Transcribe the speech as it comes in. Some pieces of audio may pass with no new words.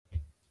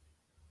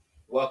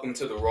Welcome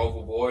to the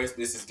Roval Boys.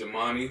 This is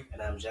Damani.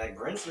 And I'm Jack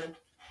Brinson.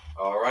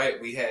 All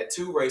right, we had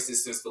two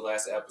races since the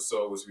last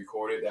episode was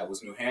recorded. That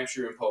was New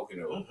Hampshire and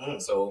Pocono.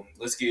 So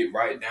let's get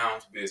right down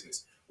to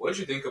business. What did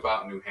you think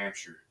about New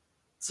Hampshire?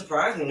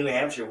 Surprisingly, New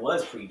Hampshire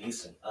was pretty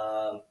decent.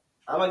 I'm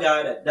a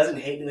guy that doesn't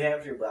hate New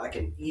Hampshire, but I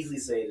can easily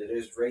say that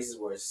there's races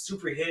where it's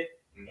super hit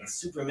and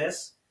super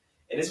miss.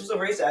 And this was a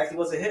race that actually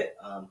was a hit.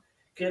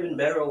 Could have been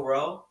better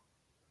overall,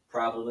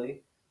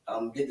 probably.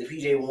 Did the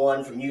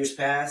PJ1 from years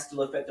past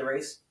still affect the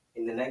race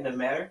in the negative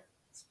manner?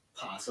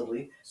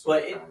 Possibly,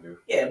 but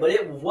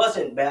it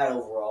wasn't bad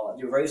overall.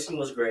 The racing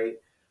was great.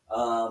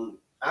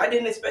 I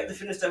didn't expect the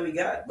finish that we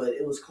got, but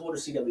it was cool to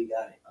see that we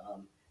got it.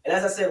 And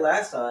as I said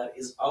last time,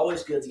 it's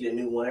always good to get a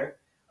new winner.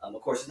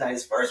 Of course, it's not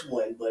his first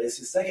win, but it's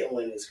his second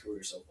win in his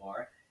career so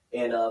far,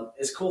 and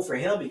it's cool for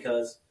him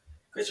because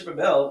Christopher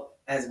Bell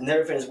has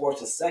never finished worse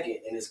than second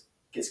in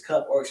his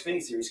Cup or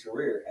Xfinity Series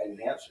career at New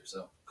Hampshire.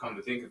 So, come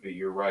to think of it,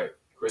 you're right.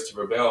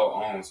 Christopher Bell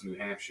owns New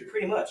Hampshire.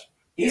 Pretty much.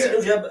 He's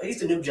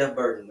the new Jeff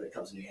Burton when it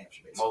comes to New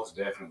Hampshire, basically. Most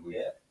definitely.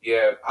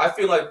 Yeah. I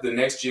feel like the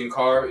next gen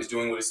car is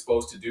doing what it's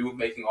supposed to do,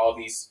 making all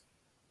these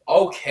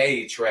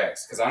okay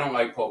tracks. Because I don't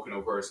like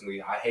Pocono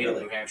personally. I hated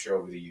New Hampshire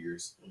over the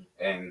years.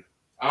 And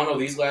I don't know,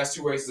 these last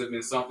two races have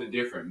been something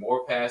different.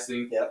 More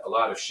passing, a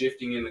lot of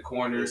shifting in the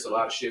corners, a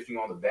lot of shifting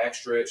on the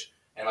backstretch.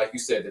 And like you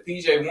said, the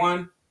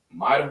PJ1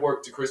 might have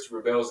worked to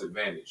Christopher Bell's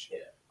advantage.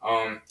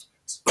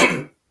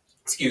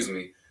 Excuse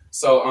me.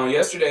 So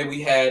yesterday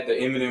we had the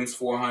M&M's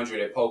 400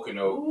 at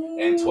Pocono,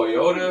 and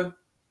Toyota,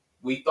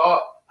 we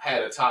thought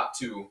had a top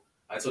two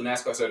until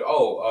NASCAR said,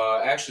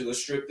 actually,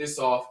 let's strip this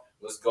off.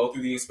 Let's go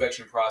through the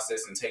inspection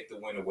process and take the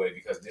win away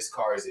because this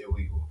car is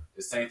illegal.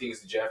 The same thing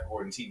as the Jeff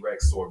Gordon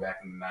T-Rex store back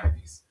in the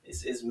 90s.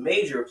 It's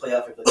major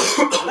playoff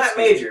implications. Not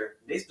major.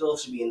 They still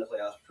should be in the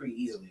playoffs pretty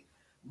easily.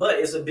 But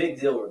it's a big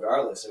deal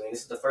regardless. I mean,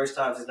 this is the first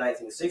time since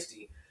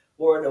 1960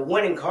 where the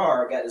winning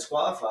car got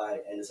disqualified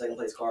and the second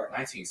place car.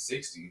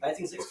 1960?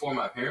 1960. Before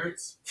my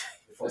parents?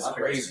 That's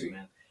crazy,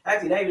 man.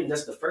 Actually, not even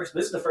just the first.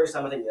 This is the first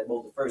time I think that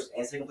both the first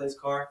and second place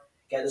car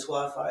got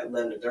disqualified,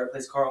 letting the third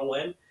place car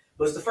win.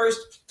 But it's the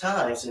first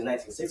time since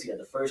 1960 that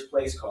the first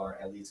place car,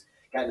 at least,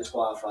 got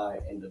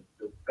disqualified and the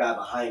guy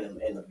behind him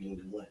ended up being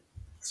the win.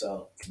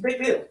 So, it's a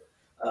big deal.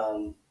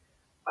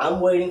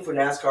 I'm waiting for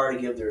NASCAR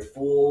to give their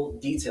full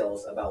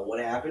details about what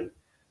happened.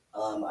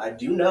 I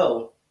do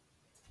know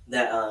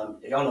that,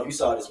 I don't know if you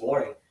saw it this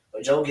morning,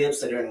 but Joe Gibbs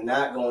said they're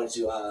not going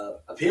to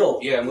appeal.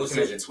 Yeah, I'm looking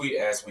at the tweet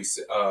as we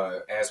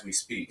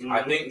speak.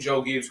 I think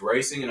Joe Gibbs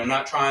Racing, and I'm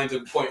not trying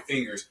to point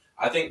fingers,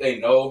 I think they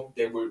know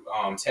they were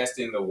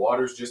testing the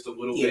waters just a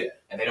little bit,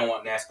 and they don't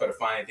want NASCAR to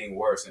find anything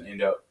worse and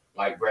end up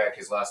like Brad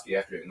Keselowski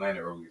after Atlanta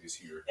earlier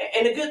this year.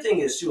 And the good thing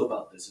is, too,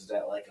 about this is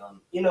that,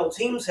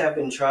 teams have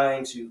been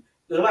trying to,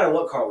 no matter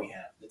what car we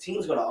have, the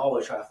team's going to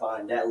always try to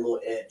find that little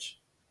edge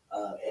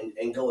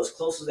and go as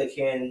close as they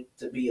can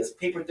to be as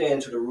paper thin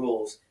to the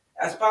rules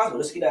as possible.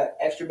 Just get that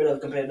extra bit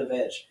of competitive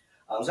edge.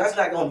 So that's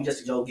not going to be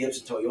just a Joe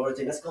Gibbs Toyota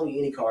thing. That's going to be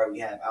any car we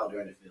have out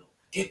there in the field.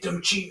 Get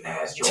them cheating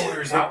ass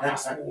Jordans out my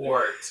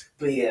sport.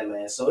 But yeah,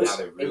 man. So you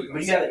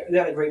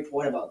got a great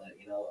point about that.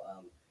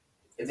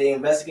 If they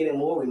investigate it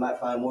more, we might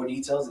find more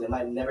details, and it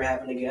might never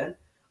happen again.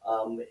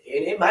 And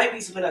it might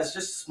be something that's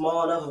just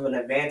small enough of an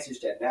advantage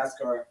that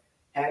NASCAR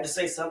had to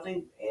say something,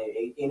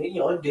 and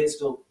it did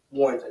still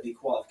warrant a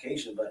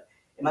disqualification, but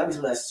it might be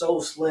something that's so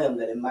slim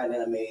that it might not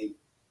have made.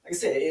 Like I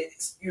said,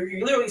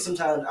 you're literally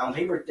sometimes on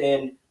paper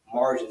thin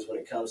margins when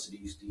it comes to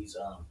these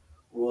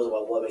rules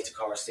about what makes a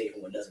car safe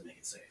and what doesn't make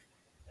it safe.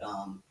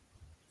 And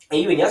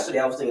even yesterday,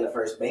 I was thinking at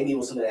first maybe it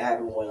was something that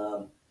happened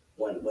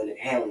when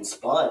Hamlin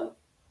spun,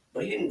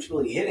 but he didn't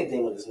really hit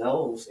anything with his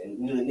nose, and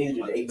neither did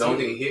the 18. The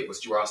only thing he hit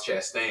was Ross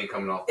Chastain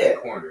coming off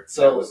that corner.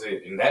 So that was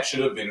it, and that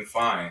should have been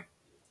fine.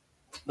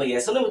 But yeah,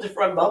 something with the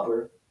front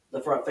bumper,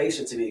 the front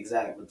fascia to be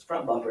exact, but the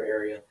front bumper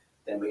area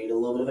that made a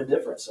little bit of a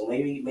difference. So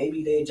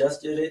maybe they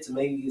adjusted it to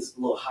maybe it's a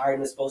little higher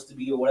than it's supposed to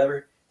be or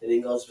whatever. They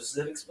didn't go into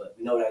specifics, but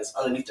we know that it's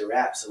underneath the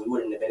wrap, so we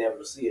wouldn't have been able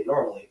to see it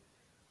normally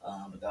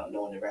without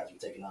knowing the wraps were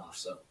taken off.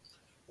 So,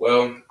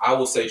 well, I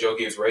will say Joe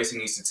Gibbs Racing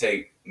needs to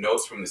take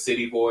notes from the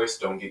City Boys.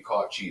 Don't get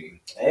caught cheating.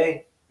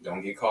 Hey,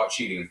 don't get caught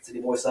cheating.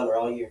 City Boy summer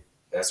all year.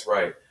 That's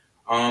right.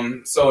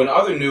 So in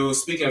other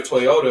news, speaking of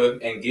Toyota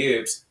and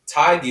Gibbs,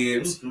 Ty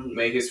Gibbs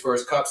made his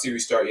first Cup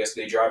Series start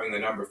yesterday driving the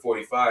number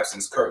 45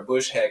 since Kurt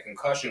Busch had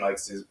concussion-like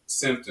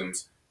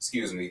symptoms,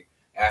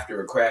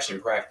 after a crash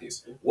in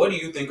practice. What do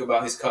you think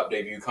about his Cup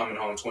debut coming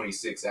home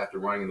 26th after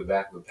running in the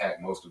back of the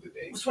pack most of the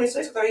day? It was 26th?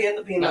 I thought he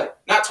ended up being not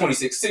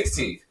 26th,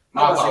 16th.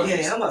 My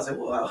apologies. I'm about to say,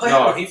 wow.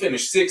 No, he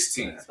finished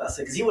 16th. I was about to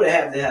say, because he would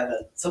have had to have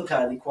some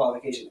kind of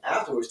dequalification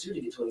afterwards, too,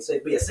 to get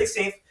 26th. But yeah,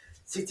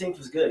 16th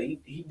was good.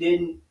 He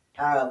didn't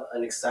have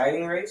an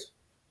exciting race,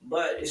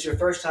 but it's your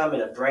first time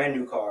in a brand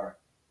new car.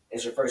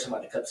 It's your first time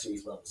at the Cup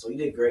Series level, so he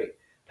did great.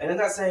 And I'm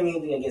not saying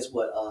anything against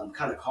what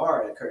kind of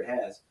car that Kurt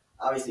has.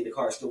 Obviously, the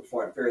car is still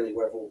performing fairly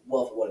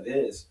well for what it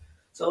is.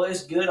 So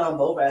it's good on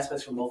both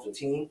aspects from both the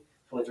team,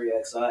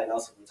 23XI, and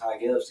also from Ty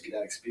Gibbs to get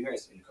that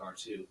experience in the car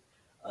too.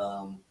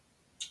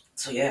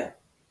 So yeah,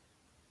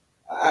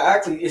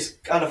 Actually, it's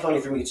kind of funny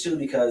for me too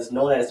because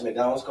knowing that it's a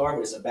McDonald's car,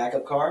 but it's a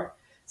backup car,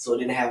 so it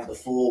didn't have the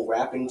full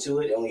wrapping to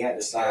it. It only had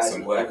the sides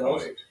and the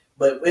logos.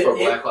 But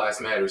Black Lives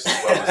Matter as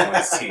well as on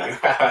this team.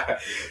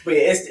 But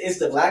yeah, it's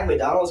the black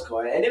McDonald's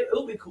car, and it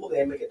would be cool if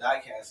they make a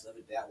diecast of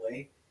it that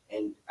way.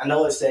 And I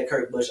know it said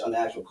Kurt Busch on the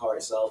actual car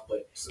itself,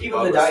 but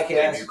even the diecast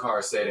debut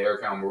car said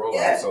Eric Almirola.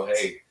 Yeah. So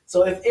hey,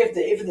 so if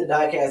the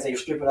diecast they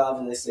strip it off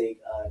and they say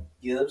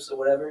Gibbs or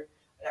whatever,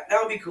 that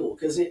would be cool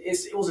because it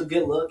was a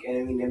good look, and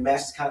I mean it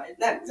matches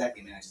not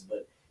exactly matches,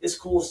 but it's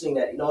cool seeing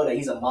that that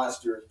he's a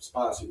monster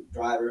sponsored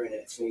driver in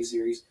an Xfinity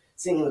series.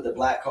 Seeing him with the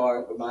black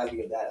car reminds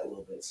me of that a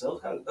little bit, so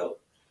it's kind of dope.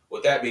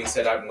 With that being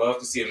said, I'd love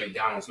to see a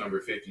McDonald's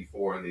number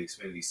 54 in the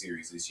Xfinity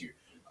series this year.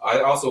 I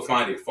also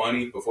find it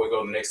funny, before we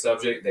go to the next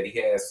subject, that he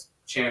has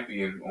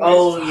champion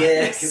on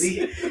his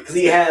because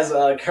he has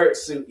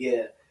Kurt's suit,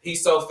 yeah.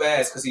 He's so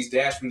fast because he's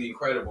Dash from The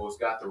Incredibles,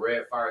 got the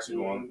red fire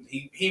suit on.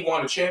 He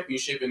won a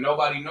championship and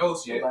nobody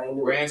knows yet.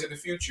 Ran to the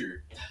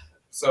future.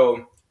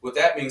 So, with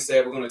that being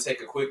said, we're going to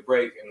take a quick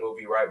break and we'll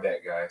be right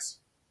back, guys.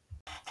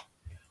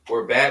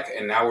 We're back,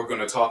 and now we're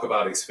going to talk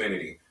about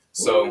Xfinity.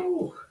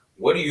 So,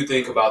 what do you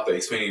think about the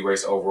Xfinity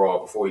race overall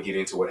before we get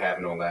into what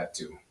happened on lap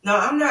 2? No,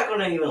 I'm not going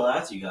to even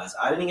lie to you guys.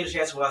 I didn't get a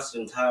chance to watch the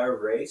entire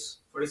race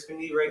for the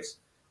Xfinity race.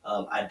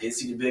 I did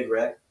see the big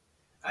wreck.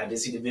 I did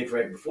see the big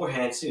wreck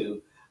beforehand,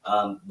 too.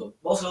 But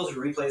most of those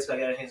were replays I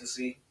got a chance to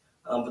see.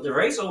 But the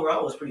race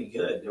overall was pretty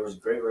good. There was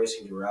great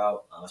racing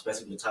throughout,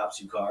 especially with the top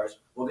 2 cars.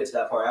 We'll get to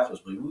that part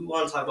afterwards, but we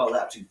want to talk about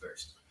lap 2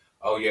 first.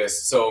 Oh,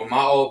 yes. So,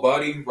 my old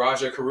buddy,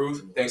 Roger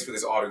Caruth, thanks for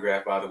this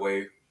autograph, by the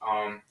way.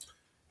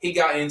 He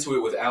got into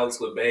it with Alex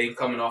LeBay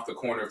coming off the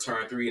corner of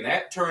turn 3, and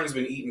that turn has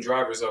been eating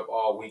drivers up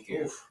all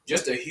weekend. Oof.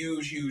 Just a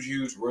huge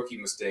rookie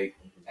mistake.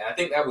 And I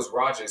think that was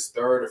Roger's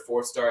 3rd or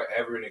 4th start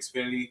ever in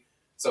Xfinity.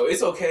 So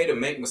it's okay to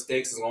make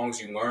mistakes as long as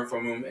you learn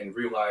from them and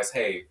realize,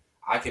 hey,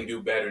 I can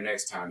do better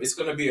next time. It's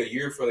going to be a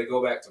year before they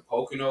go back to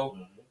Pocono,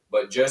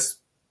 but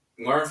just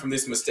learn from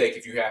this mistake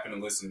if you happen to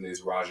listen to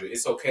this, Roger.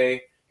 It's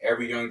okay.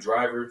 Every young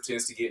driver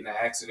tends to get in an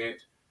accident.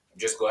 I'm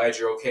just glad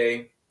you're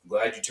okay.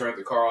 Glad you turned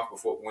the car off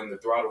before when the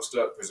throttle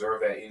stuck.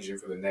 Preserve that engine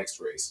for the next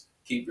race.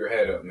 Keep your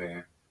head up,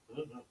 man.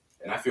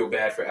 And I feel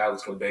bad for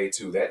Alex LeBay,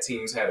 too. That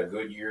team's had a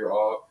good year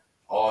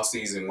all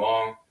season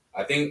long.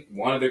 I think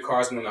one of their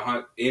cars in the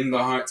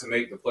hunt to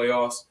make the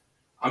playoffs.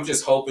 I'm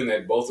just hoping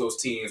that both those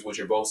teams,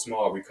 which are both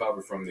small,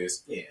 recover from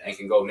this and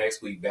can go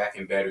next week back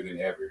and better than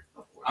ever.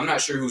 I'm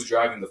not sure who's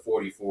driving the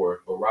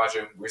 44, but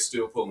Roger, we're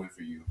still pulling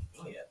for you.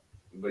 Oh, yeah.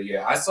 But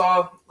yeah, I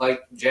saw,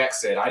 like Jack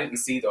said, I didn't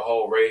see the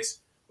whole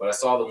race, but I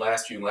saw the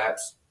last few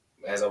laps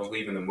as I was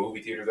leaving the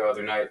movie theater the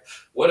other night.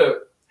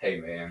 Hey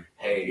man,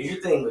 hey. Your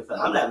thing with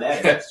I'm not mad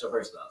at that, so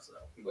first off, so.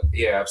 But,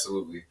 yeah,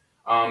 absolutely.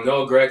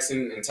 Noah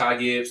Gragson and Ty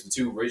Gibbs, the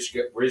 2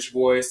 rich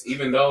boys,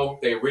 even though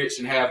they're rich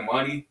and have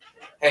money,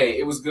 hey,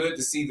 it was good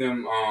to see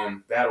them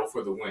battle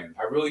for the win.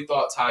 I really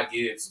thought Ty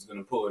Gibbs was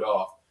going to pull it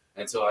off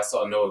until I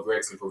saw Noah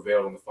Gragson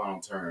prevailed on the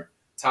final turn.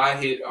 Ty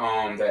hit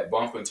that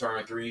bump in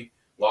turn 3.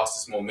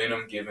 Lost his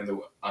momentum, giving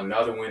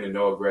another win to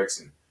Noah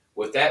Gragson.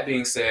 With that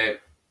being said,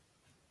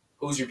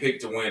 who's your pick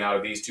to win out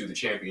of these 2 the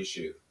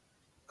championship?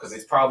 Because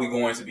it's probably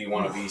going to be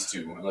one of these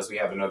 2, unless we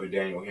have another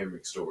Daniel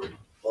Hemrick story.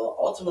 Well,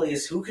 ultimately,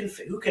 it's who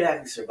can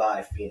actually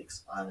survive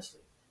Phoenix. Honestly,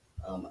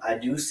 I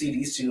do see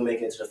these 2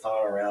 making it to the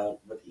final round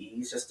with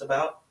ease, just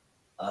about.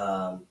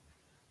 But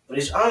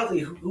it's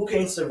honestly who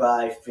can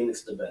survive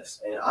Phoenix the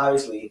best, and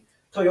obviously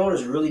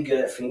Toyota's really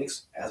good at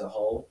Phoenix as a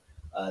whole.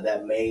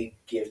 That may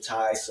give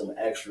Ty some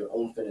extra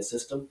oomph in the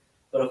system.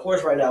 But of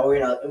course, right now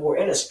we're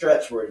in a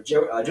stretch where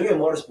Junior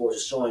Motorsports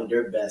is showing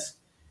their best.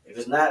 If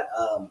it's not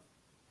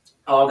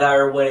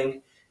Allgaier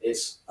winning,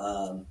 it's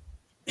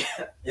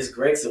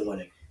Gragson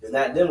winning. If it's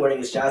not them winning,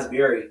 it's Chaz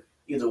Berry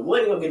either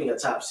winning or getting a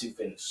top 2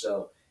 finish.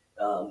 So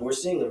we're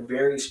seeing a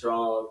very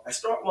strong.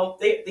 Well,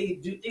 they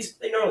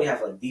normally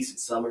have like decent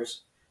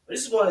summers, but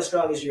this is one of the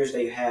strongest years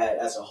they've had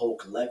as a whole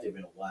collective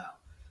in a while.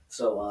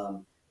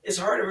 So it's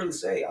hard to really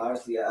say,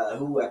 honestly,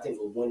 who I think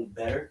will win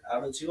better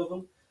out of the 2 of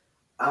them.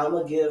 I'm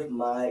going to give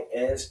my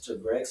edge to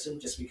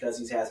Gragson just because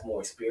he has more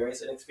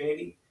experience in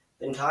Xfinity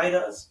than Ty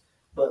does.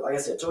 But like I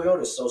said,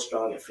 Toyota is so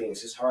strong at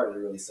Phoenix, it's hard to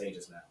really say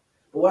just now.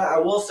 But I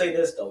will say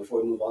this, though,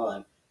 before we move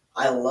on.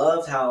 I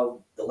loved how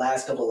the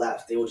last couple of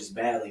laps, they were just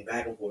battling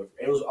back and forth.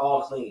 It was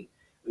all clean.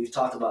 We've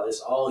talked about this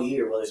all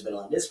year, whether it's been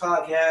on this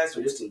podcast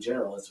or just in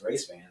general as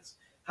race fans.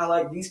 How,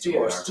 like, these 2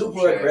 are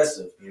super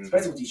aggressive,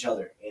 especially with each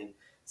other. And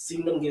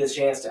seeing them get a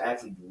chance to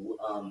actually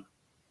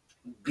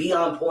be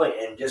on point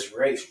and just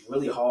race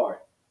really hard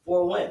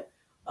for a win,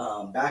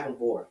 back and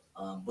forth,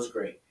 was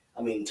great.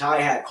 I mean, Ty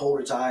had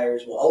colder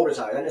tires, well, older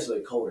tires, not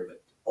necessarily colder,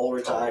 but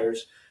older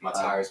tires. My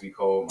tires be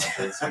cold, my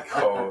drinks be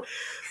cold.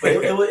 But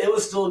it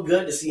was still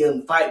good to see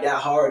him fight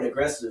that hard and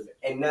aggressive,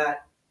 and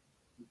not.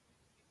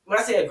 When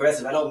I say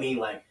aggressive, I don't mean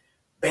like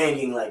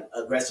banging like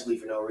aggressively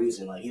for no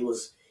reason. Like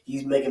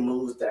he's making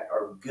moves that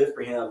are good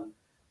for him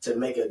to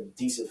make a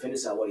decent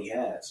finish out what he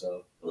had.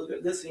 So it was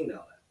good seeing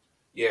all that.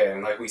 Yeah,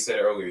 and like we said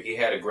earlier, he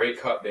had a great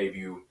Cup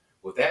debut.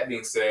 With that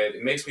being said,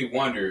 it makes me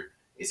wonder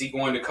Is he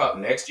going to Cup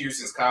next year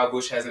since Kyle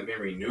Busch hasn't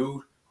been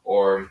renewed?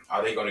 Or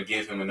are they going to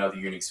give him another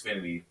year in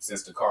Xfinity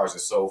since the cars are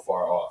so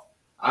far off?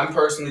 I'm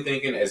personally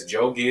thinking as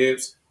Joe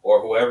Gibbs or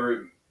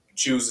whoever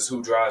chooses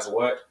who drives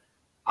what,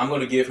 I'm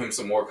going to give him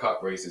some more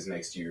Cup races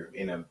next year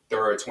in a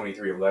third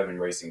 2311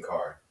 racing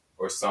car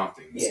or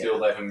something. And still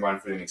let him run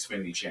for the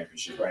Xfinity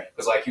Championship. Right.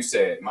 Because like you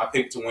said, my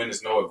pick to win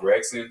is Noah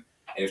Gragson.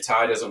 And if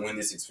Ty doesn't win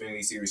this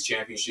Xfinity Series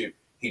Championship,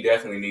 he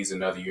definitely needs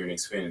another year in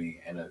Xfinity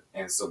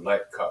and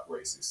select Cup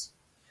races.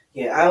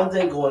 Yeah, I don't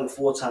think going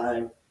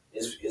full-time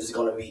is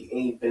going to be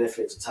any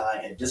benefit to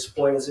Ty at this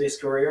point in his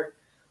career.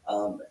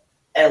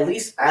 At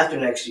least after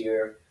next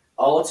year,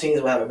 all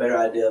teams will have a better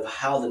idea of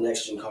how the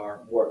next-gen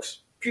car works,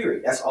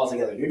 period. That's all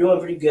together. You're doing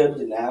pretty good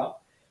with it now,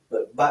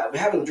 but by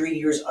having 3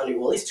 years under,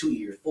 well, at least 2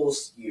 years, full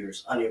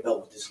years under your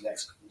belt with this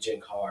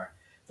next-gen car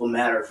will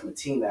matter from a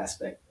team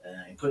aspect,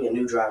 and putting a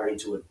new driver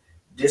into it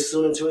this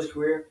soon into his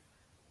career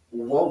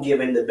won't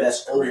give him the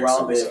best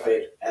overall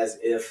benefit as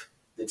if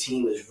the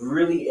team is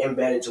really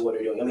embedded to what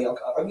they're doing. I mean,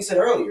 like you said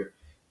earlier,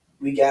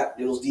 we got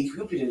those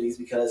DQ penalties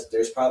because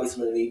there's probably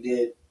something they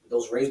did,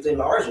 those raised in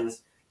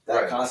margins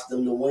that cost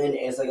them the win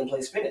and second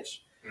place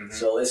finish. Mm-hmm.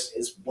 So it's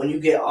when you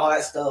get all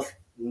that stuff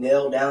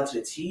nailed down to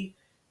the T,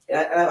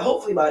 and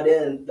hopefully by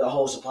then the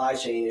whole supply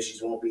chain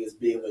issues won't be as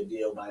big of a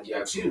deal by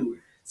then too.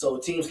 So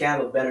teams can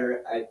have a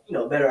better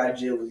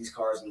idea with these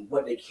cars and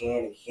what they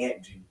can and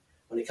can't do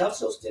when it comes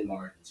to those thin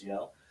margins,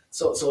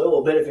 So it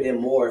will benefit him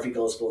more if he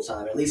goes full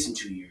time, at least in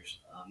 2 years,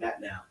 not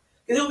now.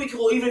 Because it would be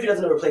cool, even if he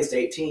doesn't replace the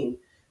 18,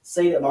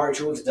 say that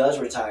Martin Truex does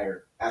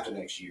retire after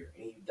next year,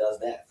 and he does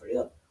that for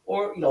them.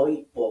 Or, we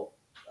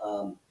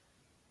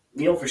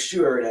know for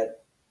sure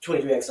that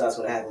 23XI is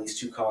going to have at least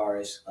 2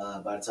 cars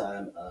by the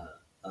time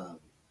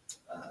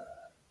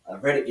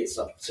Reddit gets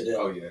up to them.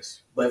 Oh,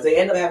 yes. But if they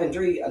end up having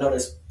 3, I know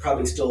there's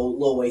probably still a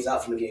little ways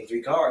out from getting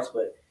 3 cars,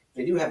 but if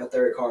they do have a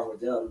third car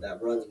with them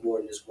that runs more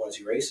than just 1 or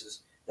 2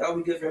 races, that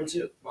would be good for him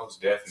too.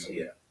 Most definitely.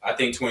 So, yeah. I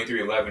think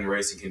 2311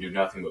 Racing can do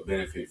nothing but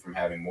benefit from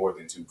having more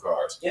than 2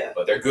 cars. Yeah.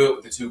 But they're good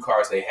with the 2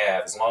 cars they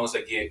have. As long as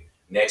they get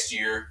next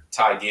year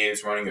Ty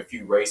Gibbs running a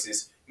few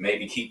races,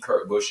 maybe keep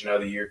Kurt Busch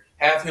another year,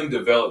 have him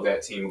develop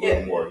that team a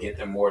little more, get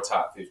them more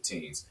top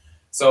 15s.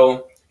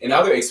 So in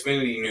other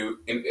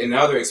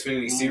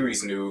Xfinity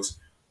Series news,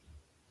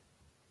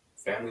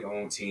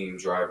 family-owned team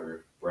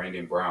driver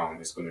Brandon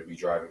Brown is going to be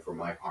driving for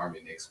Mike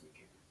Harmon next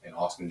weekend, and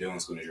Austin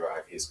Dillon's going to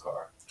drive his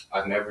car.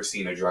 I've never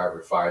seen a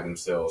driver fire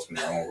themselves from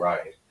their own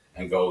ride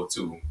and go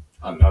to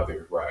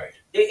another ride.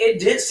 It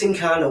did seem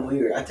kind of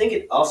weird. I think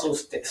it also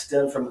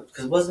stemmed from,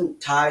 because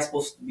wasn't Ty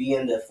supposed to be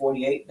in the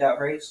 48 that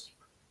race?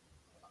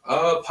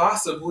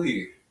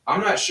 Possibly. I'm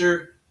not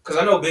sure, because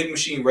I know Big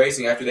Machine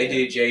Racing, after they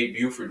did Jade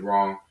Buford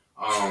wrong,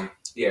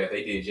 they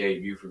did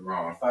Jade Buford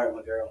wrong. Fired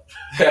my girl.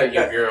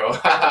 Your girl.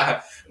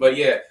 But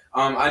yeah,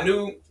 I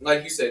knew,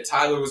 like you said,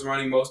 Tyler was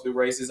running most of the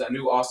races. I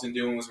knew Austin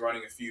Dillon was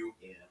running a few.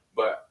 Yeah.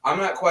 But I'm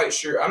not quite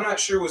sure. I'm not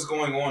sure what's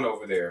going on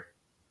over there.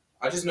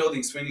 I just know the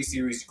Xfinity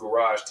Series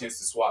garage tends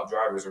to swap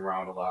drivers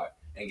around a lot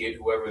and get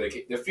whoever they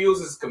can. The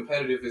field's as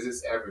competitive as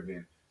it's ever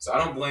been. So I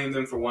don't blame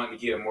them for wanting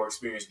to get a more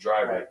experienced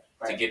driver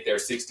to get their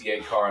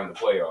 68 car in the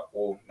playoff.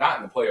 Well, not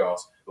in the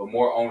playoffs, but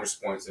more owners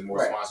points and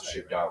more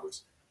sponsorship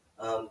dollars.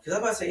 Because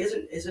I'm about to say,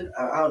 isn't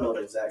I don't know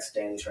the exact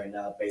standings right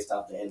now based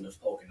off the end of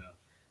Pocono,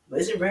 but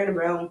isn't Brandon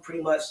Brown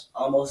pretty much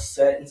almost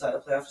set inside the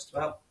playoffs just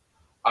about?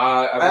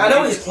 I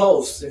know he's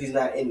close if he's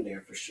not in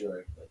there for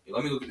sure. But.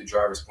 Let me look at the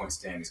driver's point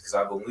standings because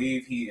I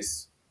believe he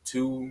is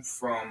 2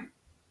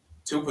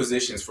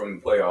 positions from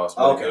the playoffs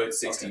with a good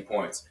 60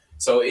 points.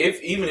 So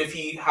even if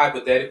he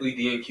hypothetically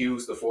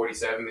DNQs the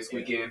 47 this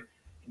weekend,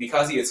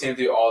 because he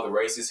attempted all the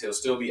races, he'll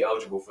still be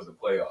eligible for the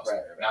playoffs.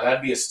 Right. Now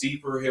that'd be a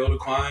steeper hill to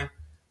climb,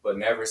 but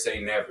never say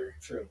never.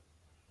 True.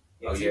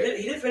 Yeah,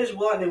 he did finish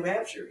well in New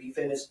Hampshire. He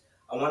finished,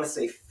 I want to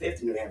say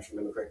 5th in New Hampshire,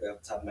 remember correctly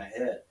off the top of my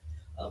head.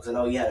 Because I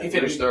know he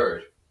finished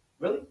 3rd.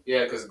 Really?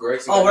 Yeah, because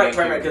Gregson. Oh, right.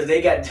 Because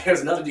there's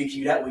another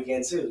DQ that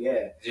weekend too.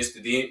 Yeah. Just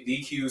the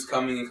DQs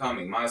coming and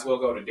coming. Might as well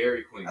go to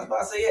Dairy Queen. I was about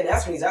to say,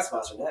 that's when he's that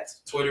sponsor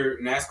next.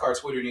 NASCAR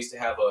Twitter needs to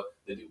have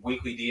the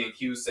weekly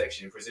DNQ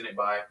section presented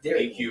by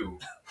DQ.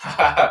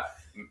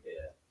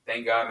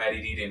 Thank God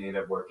Matty D didn't end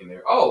up working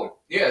there. Oh,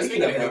 yeah.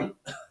 Speaking of him,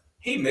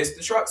 he missed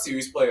the Truck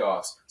Series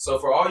playoffs. So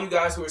for all you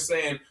guys who are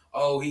saying,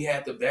 "Oh, he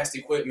had the best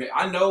equipment,"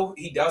 I know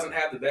he doesn't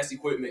have the best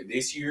equipment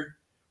this year,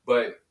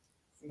 but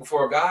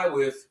for a guy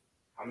with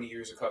how many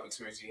years of Cup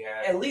experience he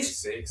had? At least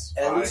 6.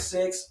 At least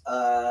 6.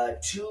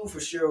 2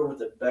 for sure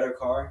with a better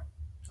car.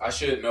 I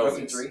should know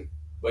this. 3.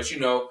 But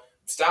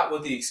stop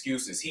with the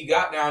excuses. He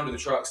got down to the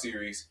Truck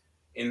Series,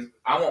 and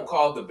I won't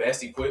call it the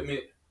best equipment,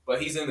 but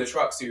he's in the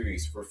Truck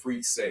Series for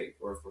freak's sake,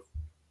 or for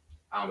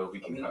I don't know if we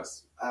can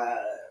cuss.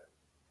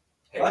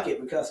 Fuck it,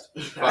 we cussed.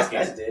 I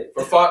did.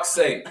 For fuck's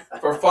sake.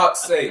 For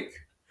fuck's sake.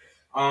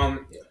 I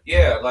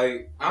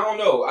don't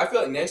know. I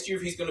feel like next year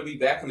if he's going to be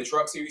back in the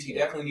Truck Series, he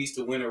definitely needs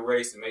to win a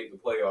race and make the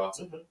playoffs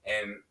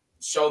and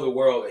show the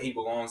world that he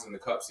belongs in the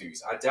Cup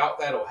Series. I doubt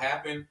that'll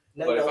happen.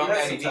 But if I'm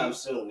Matty D,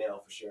 soon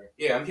now for sure.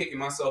 Yeah, I'm kicking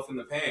myself in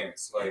the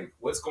pants. Like,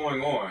 what's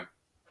going on?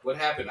 What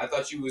happened? I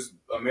thought you was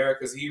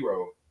America's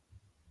hero.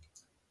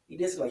 He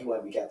did seem like he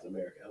wanted to be Captain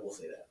America. I will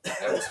say that.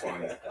 That was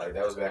funny. Like,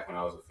 that was back when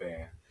I was a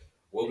fan.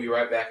 We'll be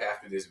right back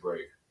after this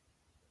break.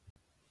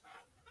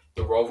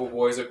 The Roval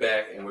Boys are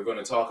back, and we're going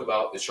to talk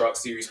about the Truck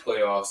Series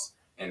playoffs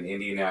and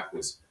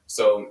Indianapolis.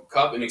 So,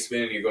 Cup and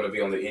Xfinity are going to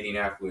be on the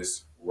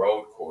Indianapolis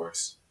road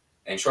course,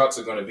 and trucks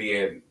are going to be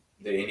at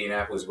the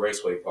Indianapolis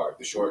Raceway Park,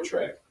 the short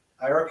track.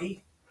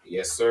 IRP.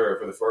 Yes, sir.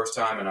 For the first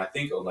time in, I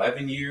think,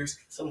 11 years.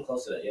 Something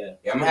close to that, yeah.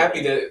 Yeah, I'm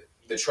happy that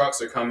the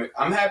trucks are coming.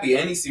 I'm happy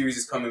any series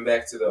is coming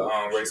back to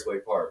the Raceway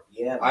Park.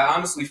 Yeah. I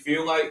honestly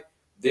feel like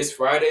this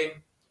Friday,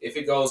 if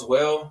it goes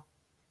well,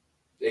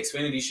 the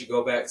Xfinity should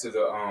go back to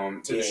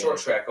the short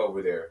track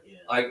over there. Yeah.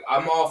 Like,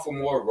 I'm all for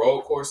more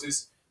road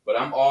courses, but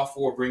I'm all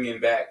for bringing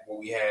back what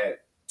we had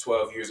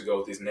 12 years ago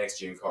with this next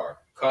gen car.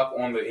 Cup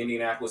on the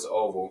Indianapolis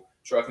Oval,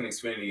 Truck and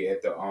Xfinity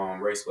at the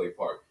Raceway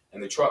Park,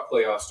 and the truck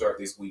playoffs start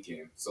this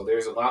weekend. So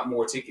there's a lot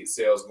more ticket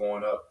sales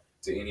going up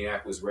to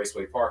Indianapolis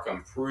Raceway Park,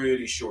 I'm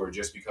pretty sure,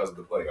 just because of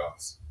the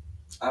playoffs.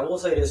 I will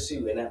say this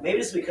too, and maybe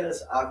it's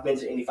because I've been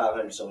to Indy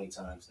 500 so many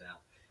times now.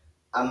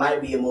 I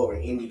might be more of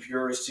an Indy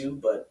purist too,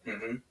 but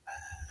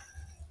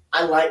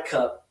I like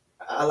Cup.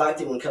 I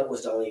liked it when Cup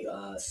was the only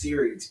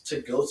series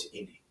to go to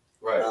Indy.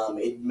 Right.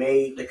 It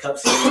made the Cup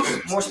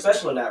series more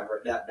special in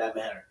that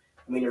manner.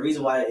 I mean, the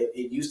reason why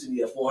it used to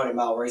be a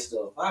 400-mile race to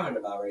a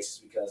 500-mile race is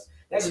because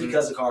that's just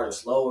because the cars are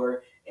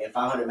slower and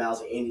 500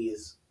 miles in Indy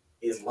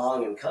is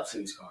long in Cup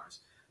Series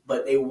cars.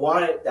 But they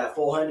wanted that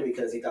 400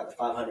 because they thought the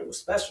 500 was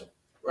special.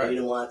 Right. They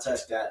didn't want to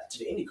touch that to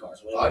the Indy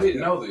cars. I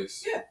didn't know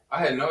this. Yeah.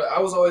 I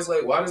was always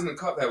like, why doesn't the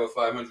Cup have a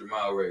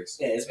 500-mile race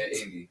at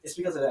Indy? It's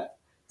because of that.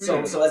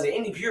 So as an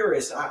Indy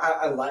purist,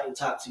 I like the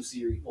top two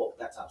series. Well,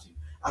 not top two.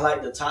 I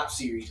like the top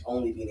series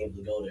only being able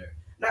to go there.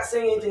 Not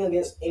saying anything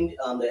against the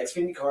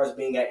Xfinity cars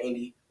being at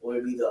Indy, or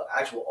it be the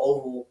actual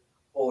oval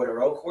or the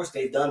road course.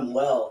 They've done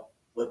well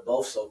with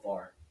both so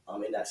far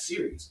in that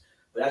series.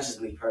 But that's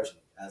just me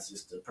personally. That's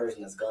just the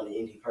person that's gone to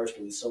Indy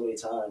personally so many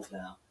times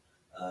now.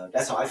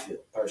 That's how I feel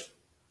personally.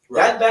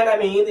 Right. That I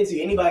mean anything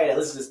to anybody that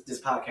listens to this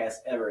podcast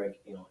ever,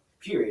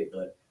 period.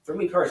 But for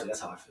me personally,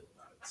 that's how I feel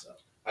about it. So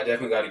I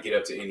definitely got to get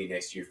up to Indy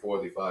next year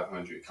for the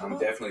 500. I'm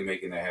definitely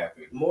making that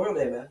happen. Memorial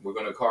Day, man. We're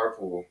gonna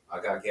carpool. I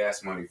got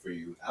gas money for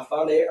you. I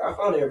found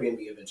Airbnb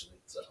eventually.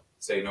 So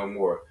say no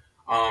more.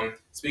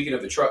 Speaking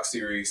of the Truck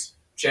Series,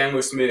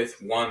 Chandler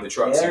Smith won the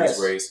Truck Series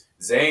race.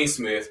 Zane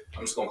Smith,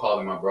 I'm just gonna call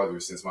them my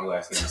brothers since my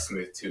last name is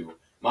Smith too.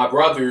 My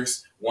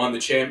brothers won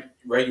the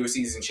regular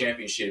season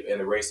championship and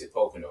the race at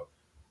Pocono.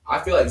 I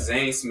feel like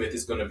Zane Smith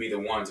is going to be the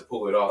one to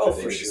pull it off at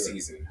the end of the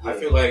season. Yeah. I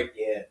feel like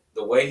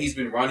the way he's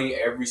been running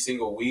every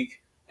single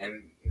week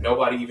and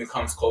nobody even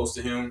comes close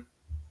to him,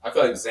 I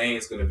feel like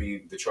Zane's going to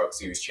be the Truck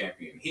Series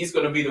champion. He's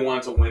going to be the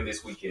one to win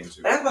this weekend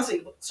too. And I was about to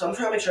say, so I'm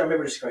trying to make sure I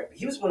remember this correctly.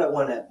 He was the one that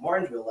won at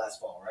Martinsville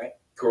last fall, right?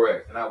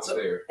 Correct, and I was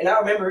there. And I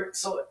remember,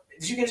 so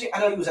did you get a chance,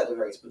 I know he was at the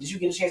race, but did you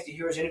get a chance to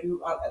hear his interview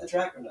at the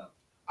track or no?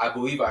 I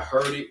believe I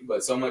heard it,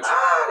 but so much.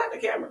 Not the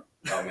camera.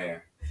 Oh,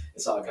 man.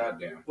 It's all good.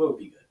 Goddamn. We'll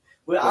be good.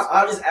 Well,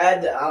 I'll just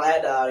add the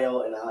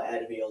audio and I'll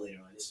add the video later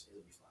on.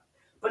 It'll be fine.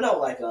 But no,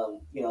 like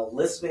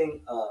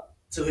listening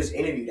to his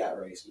interview that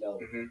race,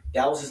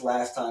 that was his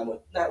last time.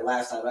 Not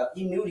last time.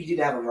 He knew he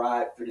didn't have a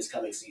ride for this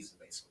coming season,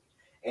 basically,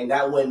 and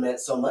that win meant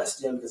so much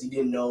to him because he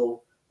didn't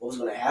know what was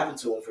going to happen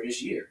to him for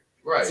this year.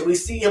 Right. So we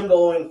see him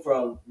going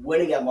from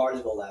winning at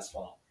Martinsville last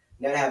fall,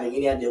 not having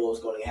any idea what was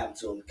going to happen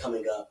to him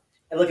coming up,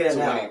 and looking at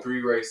now winning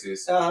 3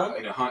 races in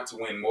a hunt to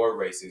win more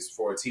races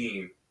for a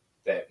team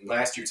that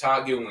last year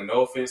Todd Gilliland,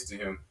 no offense to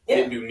him,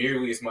 didn't do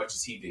nearly as much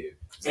as he did.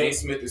 Zane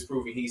Smith is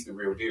proving he's the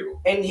real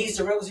deal. And he's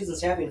the regular season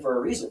champion for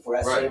a reason, for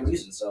that same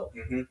reason. So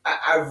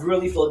I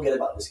really feel good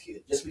about this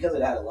kid, just because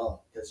of that alone.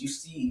 Because you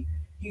see,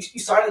 you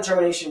saw the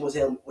determination with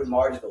him with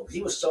Martinsville.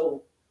 He was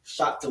so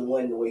shocked to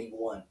win the way he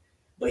won.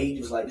 But he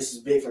was like, this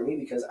is big for me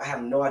because I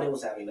have no idea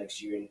what's happening next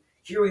year. And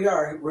here we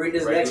are. We're in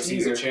this next year.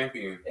 Regular season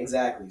champion.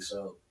 Exactly.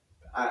 So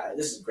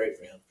this is great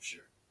for him, for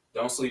sure.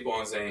 Don't sleep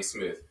on Zane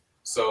Smith.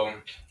 So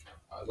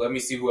let me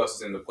see who else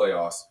is in the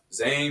playoffs.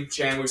 Zane,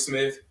 Chandler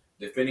Smith,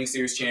 defending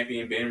series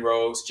champion Ben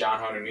Rhodes, John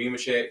Hunter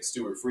Nemechek,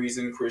 Stuart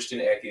Friesen, Christian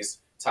Eckes,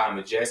 Tom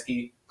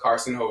Majeski,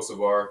 Carson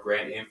Hocevar,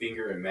 Grant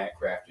Enfinger, and Matt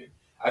Crafton.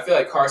 I feel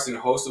like Carson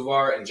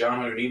Hocevar and John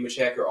Hunter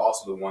Nemechek are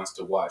also the ones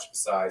to watch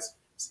besides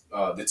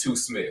the 2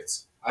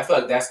 Smiths. I feel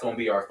like that's going to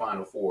be our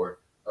final 4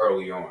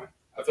 early on.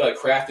 I feel like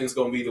Crafton's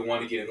going to be the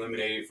one to get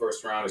eliminated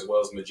first round as well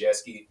as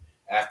Majeski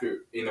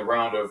in the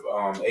round of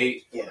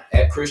 8. Yeah.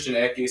 At Christian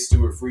Eckes,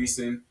 Stuart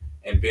Friesen,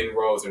 and Ben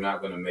Rhodes are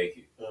not going to make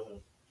it. Mm-hmm.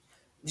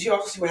 Did you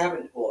also see what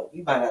happened? Well,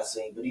 you might not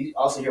see, but did you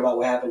also hear about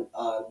what happened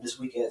this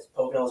weekend at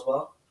Pocono as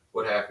well?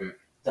 What happened?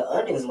 The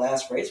Onion's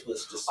last race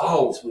was just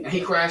this weekend. And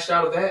he crashed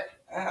out of that?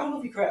 I don't know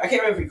if he crashed. I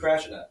can't remember if he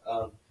crashed or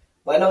not.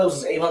 But I know it was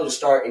his 800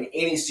 start in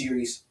any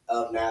series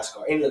of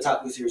NASCAR, any of the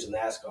top 2 series of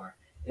NASCAR.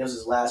 And it was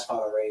his last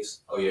final race.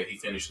 Oh, yeah, he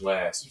finished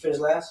last. He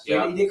finished last?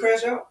 Yeah. He did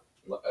crash out?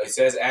 It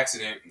says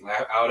accident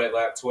out at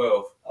lap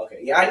 12. Okay.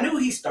 Yeah, I knew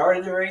he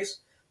started the race,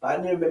 but I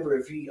didn't remember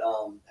if he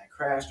had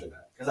crashed or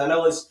not. Because I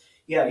know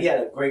he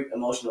had a great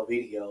emotional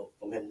video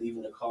from him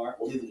leaving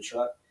the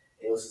truck.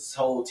 It was his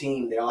whole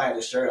team. They all had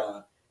a shirt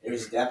on. They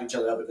just dapped each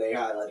other up, but they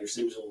had like their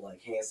signature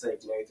like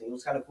handshakes and everything. It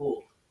was kind of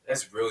cool.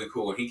 That's really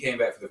cool. And he came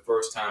back for the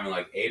first time in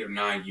like 8 or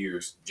 9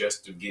 years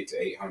just to get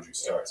to 800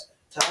 starts.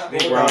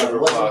 Big round of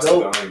applause to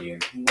the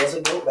Onion. He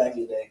wasn't dope back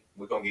in the day.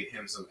 We're gonna get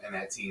him and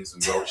that team some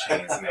goat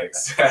chains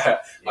next,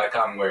 like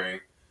I'm wearing.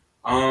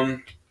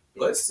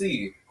 Let's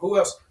see who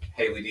else.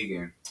 Haley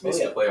Deegan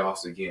missed the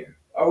playoffs again.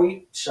 Are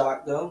we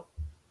shocked though?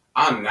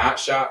 I'm not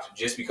shocked,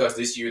 just because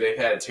this year they've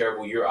had a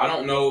terrible year. I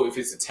don't know if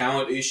it's a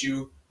talent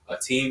issue, a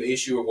team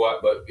issue, or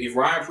what. But if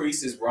Ryan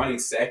Preece is running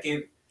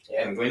second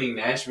and winning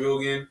Nashville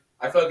again,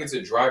 I feel like it's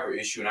a driver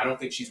issue, and I don't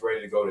think she's ready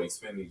to go to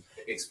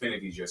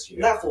Xfinity just yet.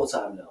 Not full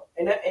time though,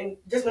 and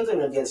there's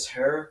nothing against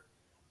her,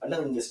 or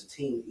nothing against the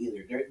team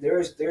either.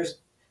 There's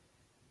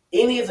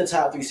any of the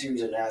top 3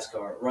 series in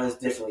NASCAR runs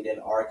differently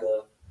than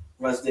ARCA,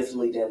 runs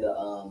differently than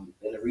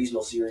the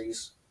regional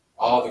series.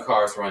 All the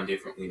cars run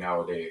differently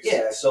nowadays.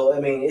 Yeah, so I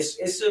mean,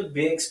 it's a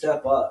big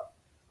step up,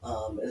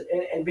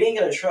 and being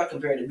in a truck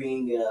compared to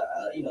being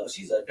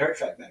she's a dirt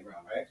track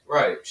background, right?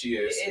 Right, she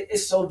is.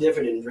 It's so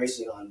different than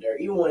racing on dirt.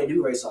 Even when they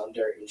do race on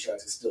dirt in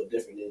trucks, it's still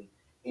different than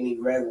any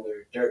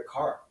regular dirt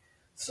car.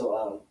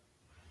 So,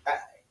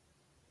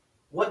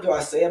 what do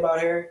I say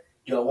about her?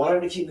 Do I want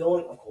her to keep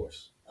going? Of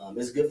course.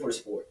 It's good for the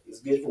sport. It's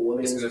good for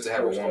women. It's good to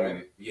have a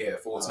woman,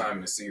 full time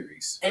in the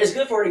series. And it's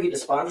good for her to get the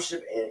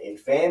sponsorship and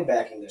fan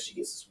backing that she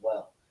gets as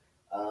well.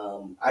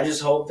 I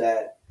just hope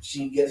that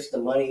she gets the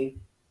money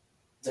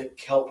to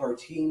help her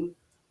team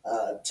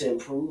to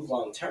improve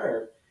long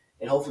term,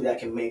 and hopefully that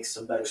can make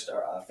some better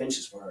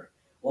finishes for her.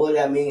 Whether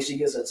that means she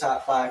gets a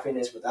top 5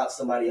 finish without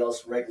somebody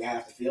else wrecking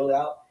half the field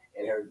out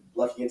and her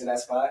lucky into that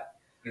spot.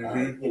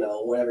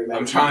 Whatever it might be.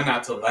 I'm trying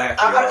not to laugh.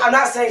 I'm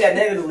not saying that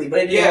negatively,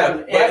 but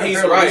but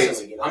he's right.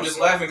 Recently, I'm just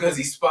laughing because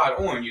he's spot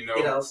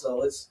on.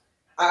 So it's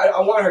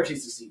I want her to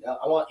succeed.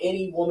 I want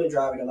any woman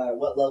driver, no matter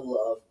what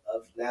level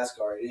of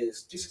NASCAR it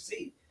is, to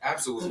succeed.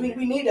 Absolutely.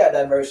 We need that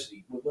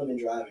diversity with women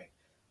driving.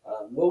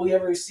 Will we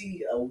ever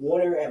see a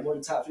winner at one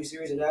of the top 3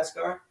 series in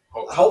NASCAR?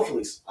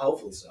 Hopefully so.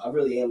 I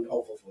really am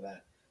hopeful for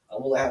that.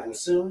 Will it happen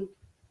soon?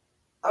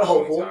 I'm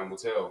hopeful. Time will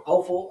tell.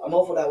 I'm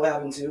hopeful that will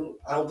happen too.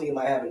 I don't think it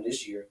might happen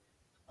this year.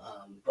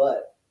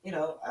 But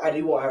I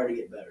do want her to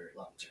get better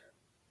long term.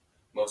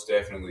 Most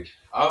definitely.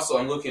 Also,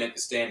 I'm looking at the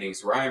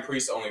standings. Ryan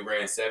Preece only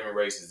ran 7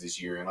 races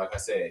this year, and like I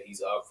said,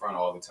 he's up front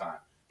all the time.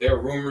 There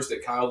are rumors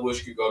that Kyle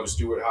Busch could go to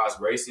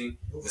Stewart-Haas Racing,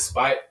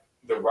 despite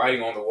the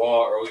writing on the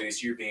wall earlier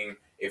this year being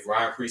if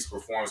Ryan Preece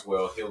performs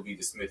well, he'll be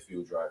the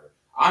Smithfield driver.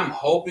 I'm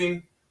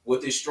hoping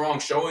with this strong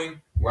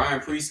showing, Ryan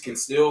Preece can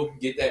still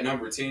get that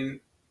number 10.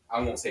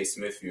 I won't say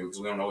Smithfield because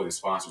we don't know what his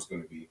sponsor is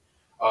going to be.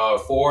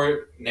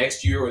 For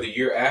next year or the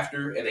year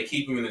after, and they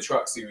keep him in the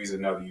truck series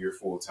another year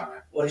full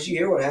time. Well, did you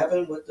hear what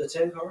happened with the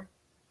 10 car?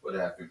 What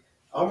happened?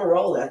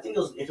 Almirola, I think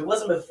if it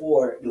wasn't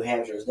before New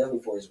Hampshire, it was definitely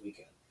before his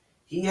weekend.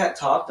 He had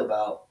talked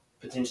about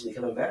potentially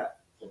coming back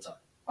full time.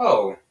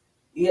 Oh.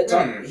 He had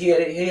talked. He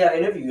had an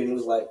interview, and he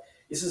was like,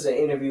 "This is an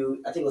interview.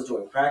 I think it was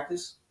during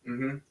practice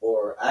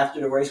or after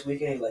the race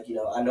weekend. He's like,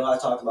 I know I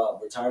talked about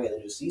retiring at the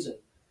end of the season.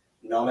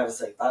 I'm gonna have to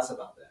say thoughts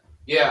about that."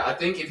 Yeah, I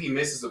think if he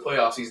misses the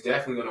playoffs, he's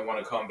definitely going to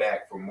want to come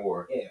back for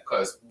more. Yeah.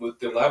 Because with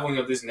the leveling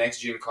of this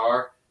next-gen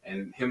car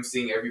and him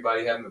seeing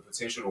everybody having the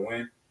potential to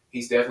win,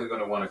 he's definitely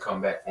going to want to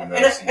come back for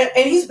another season.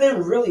 And he's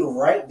been really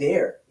right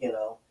there,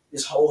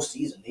 this whole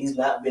season. He's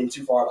not been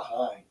too far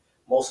behind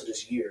most of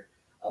this year.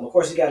 Of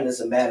course, he got into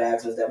some bad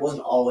accidents. That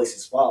wasn't always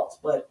his fault.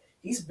 But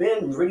he's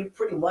been really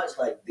pretty much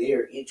like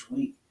there each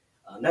week.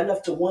 Not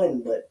enough to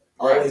win, but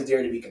always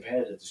there to be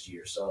competitive this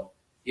year. So.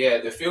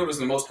 Yeah, the field is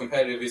the most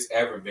competitive it's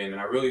ever been,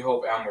 and I really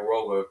hope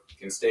Almirola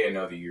can stay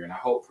another year. And I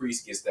hope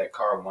Preece gets that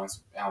car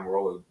once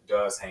Almirola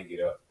does hang it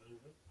up.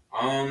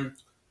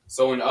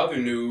 So in other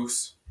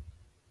news,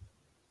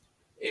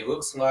 it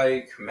looks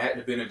like Matt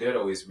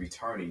DiBenedetto is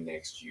returning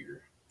next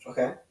year.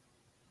 Okay.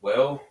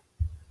 Well,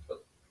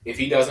 if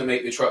he doesn't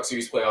make the Truck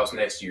Series playoffs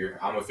next year,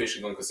 I'm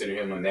officially going to consider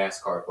him a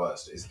NASCAR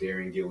bust, as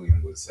Darian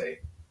Gilliam would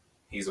say.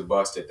 He's a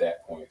bust at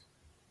that point.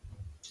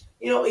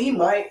 He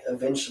might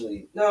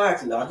eventually. No,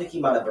 actually, no. I think he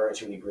might have burned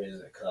too many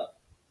bridges at Cup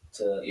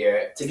to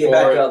get Ford,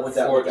 back up with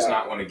that. Ford does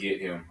not want to get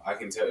him. I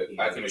can tell.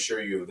 I can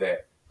assure you of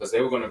that, because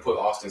they were going to put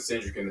Austin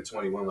Cindric in the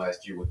 21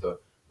 last year with the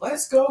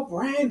 "Let's go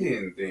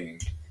Brandon" thing.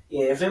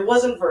 Yeah, if it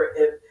wasn't for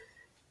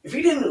if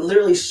he didn't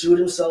literally shoot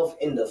himself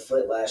in the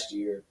foot last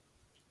year,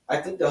 I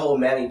think the whole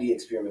Matty D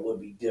experiment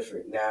would be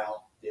different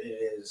now than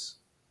it is.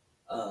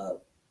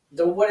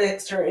 What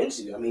it's turned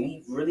into. I mean,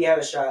 he really had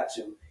a shot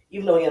to,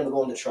 even though he ended up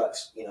going to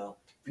trucks.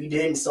 If he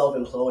didn't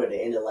self-implode at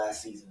the end of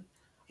last season,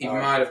 he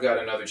might have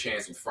got another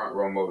chance with Front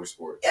Row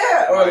Motorsports.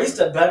 Yeah, or at least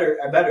a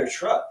better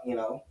truck,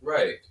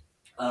 Right.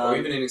 Or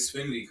even an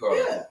Xfinity car.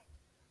 Yeah.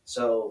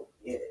 So,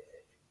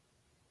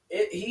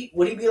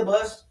 would he be a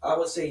bust? I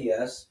would say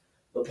yes.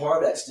 But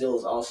part of that still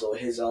is also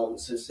himself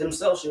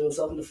shooting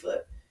himself in the foot.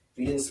 If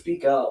he didn't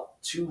speak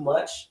out too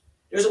much,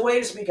 there's a way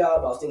to speak out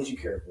about things you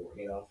care for,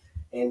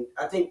 And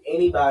I think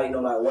anybody,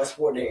 no matter what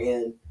sport they're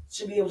in,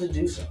 should be able to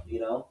do so.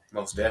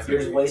 Most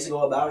definitely. There's ways to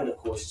go about it, of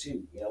course,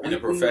 too. In a We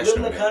live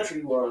professional in a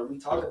country where we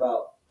talk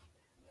about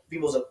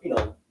people's,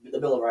 the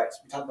Bill of Rights.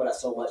 We talk about that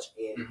so much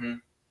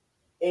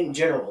in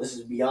general. This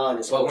is beyond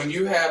just. But when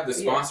you have the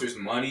sponsors'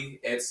 money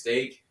at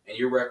stake and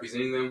you're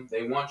representing them,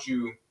 they want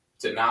you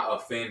to not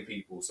offend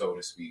people, so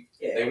to speak.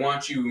 Yeah. They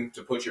want you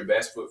to put your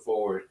best foot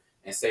forward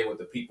and say what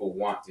the people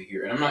want to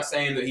hear. And I'm not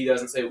saying that he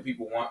doesn't say what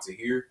people want to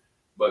hear,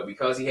 but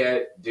because he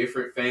had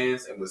different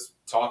fans and was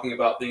talking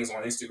about things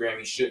on Instagram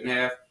he shouldn't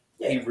have,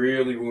 he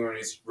really ruined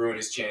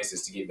his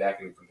chances to get back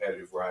in the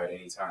competitive ride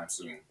anytime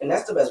soon. And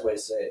that's the best way to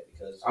say it,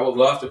 because I would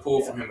love to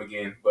pull from him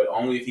again, but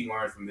only if he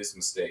learned from this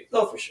mistake.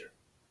 No, for sure.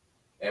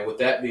 And with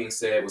that being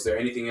said, was there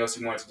anything else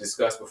you wanted to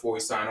discuss before we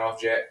sign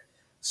off, Jack?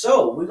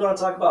 So we're going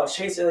to talk about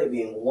Chase Elliott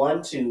being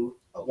 1-2,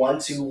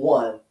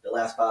 1-2-1 the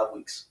last 5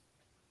 weeks.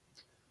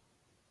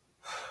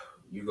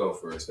 You go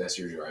first. That's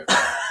your drive.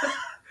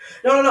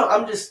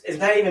 No. It's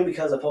not even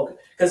because of Pocono.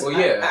 Because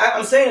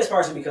I'm saying this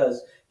partially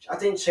because I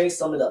think Chase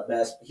summed it up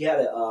best. He had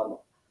a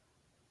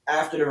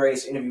after the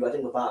race interview, I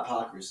think with Bob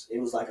Pockers. It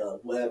was like a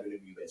web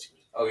interview, basically.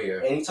 Oh, yeah.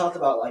 And he talked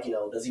about,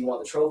 does he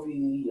want the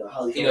trophy?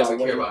 How he doesn't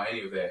care about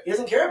any of that. He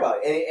doesn't care about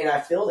it. And I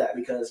feel that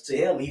because to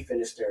him, he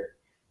finished third.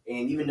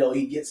 And even though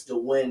he gets to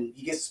win,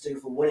 he gets to stick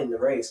for winning the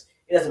race,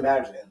 it doesn't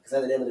matter to him. Because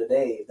at the end of the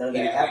day, if none of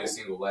that happens.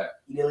 He didn't lead a single lap.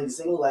 He didn't lead a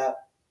single lap.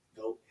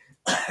 Nope.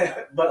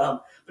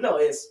 but no,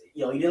 it's,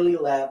 he didn't lead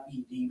a lap.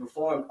 He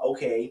performed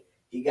okay.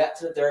 He got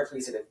to the third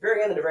place. At the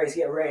very end of the race,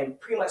 he had ran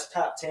pretty much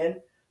top 10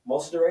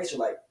 most of the race, or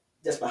like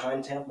just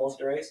behind 10th most of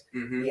the race.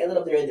 Mm-hmm. He ended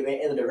up there at the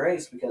end of the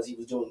race because he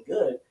was doing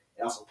good,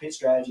 and also pit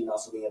strategy, and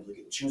also being able to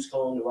get the choose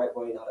cone the right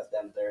way, and all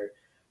that, and third.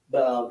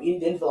 But he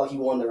didn't feel like he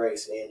won the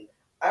race, and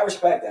I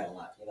respect that a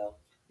lot,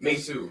 Me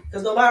too.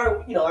 Because no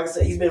matter, like I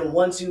said, he's been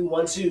 1-2,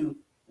 1-2,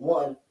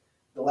 1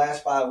 the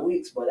last 5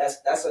 weeks, but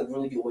that's a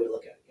really good way to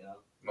look at it,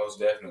 Most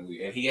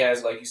definitely. And he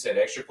has, like you said,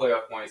 extra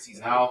playoff points. He's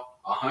now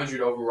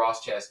 100 over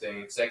Ross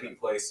Chastain, second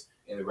place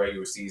in the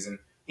regular season.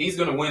 He's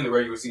going to win the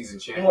regular season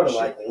championship. More than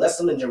likely, unless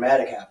something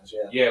dramatic happens,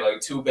 Yeah,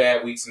 like 2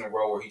 bad weeks in a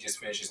row where he just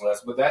finishes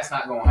last. But that's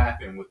not going to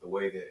happen with the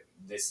way that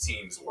this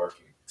team is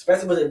working.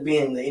 Especially with it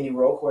being the Indy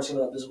Road Course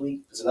coming up this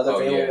week. There's another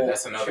available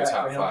that's another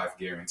top 5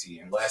 guarantee.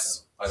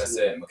 Unless, like I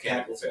said,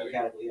 mechanical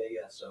failure.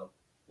 Yeah. So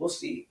we'll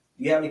see.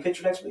 Do you have any picks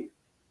for next week?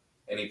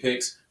 Any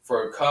picks?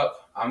 For a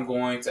cup, I'm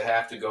going to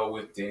have to go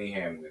with Denny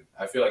Hamlin.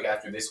 I feel like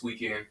after this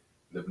weekend,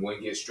 the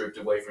win gets stripped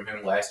away from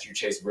him. Last year,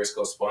 Chase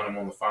Briscoe spun him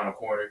on the final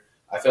corner.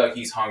 I feel like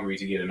he's hungry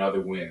to get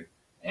another win.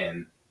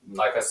 And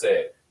like I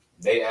said,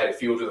 they added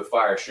fuel to the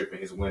fire stripping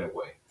his win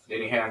away.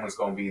 Denny Hamlin's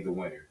going to be the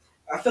winner.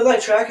 I feel like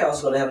Trackhouse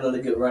is going to have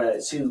another good run at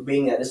it, too,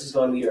 being that this is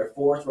going to be their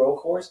 4th road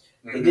course.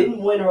 Mm-hmm. They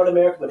didn't win Road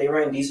America, but they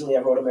ran decently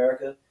at Road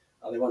America.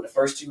 They won the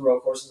first 2 road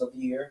courses of the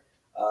year.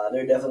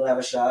 They're definitely going to have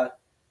a shot.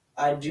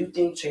 I do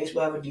think Chase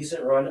will have a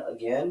decent run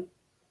again,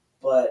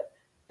 but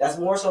that's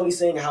more so me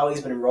saying how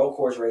he's been in road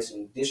course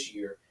racing this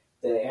year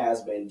than it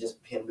has been just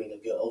him being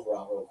a good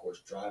overall road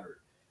course driver.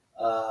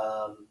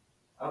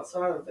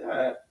 Outside of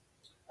that,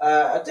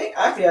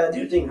 I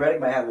do think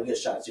Reddick might have a good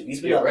shot too.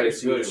 He's been up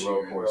Reddick's good at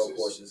road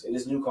courses. In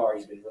his new car,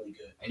 he's been really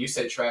good. And you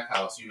said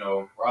Trackhouse.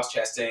 Ross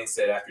Chastain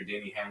said after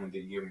Denny Hamlin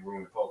didn't give him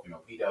room at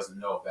Pocono, he doesn't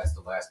know if that's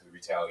the last of the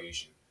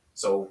retaliation.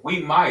 So we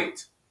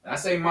might, and I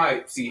say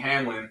might, see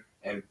Hamlin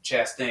and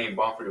Chastain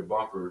bumper to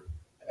bumper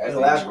at the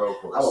road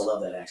course. I would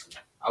love that, actually.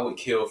 I would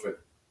kill for.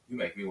 You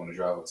make me want to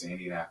drive up to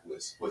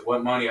Indianapolis. With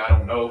what money, I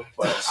don't know,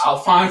 but I'll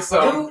find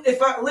some. Dude,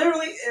 if I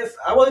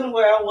wasn't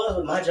where I was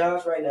with my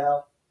jobs right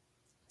now,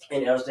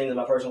 and other things in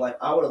my personal life,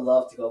 I would have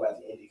loved to go back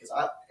to Indy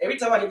because every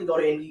time I get to go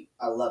to Indy,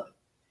 I love it.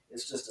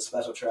 It's just a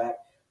special track.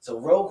 So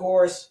road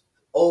course,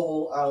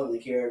 oval, I don't really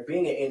care.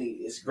 Being at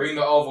Indy is great. Bring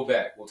the oval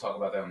back. We'll talk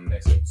about that on the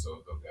next episode,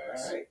 though,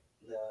 guys. All right,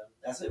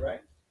 that's it,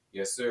 right?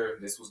 Yes, sir.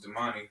 This was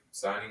Damani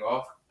signing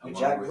off. And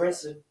Jack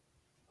Brinson.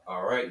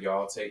 All right,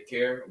 y'all take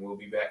care. We'll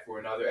be back for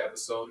another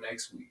episode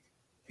next week.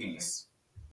 Peace.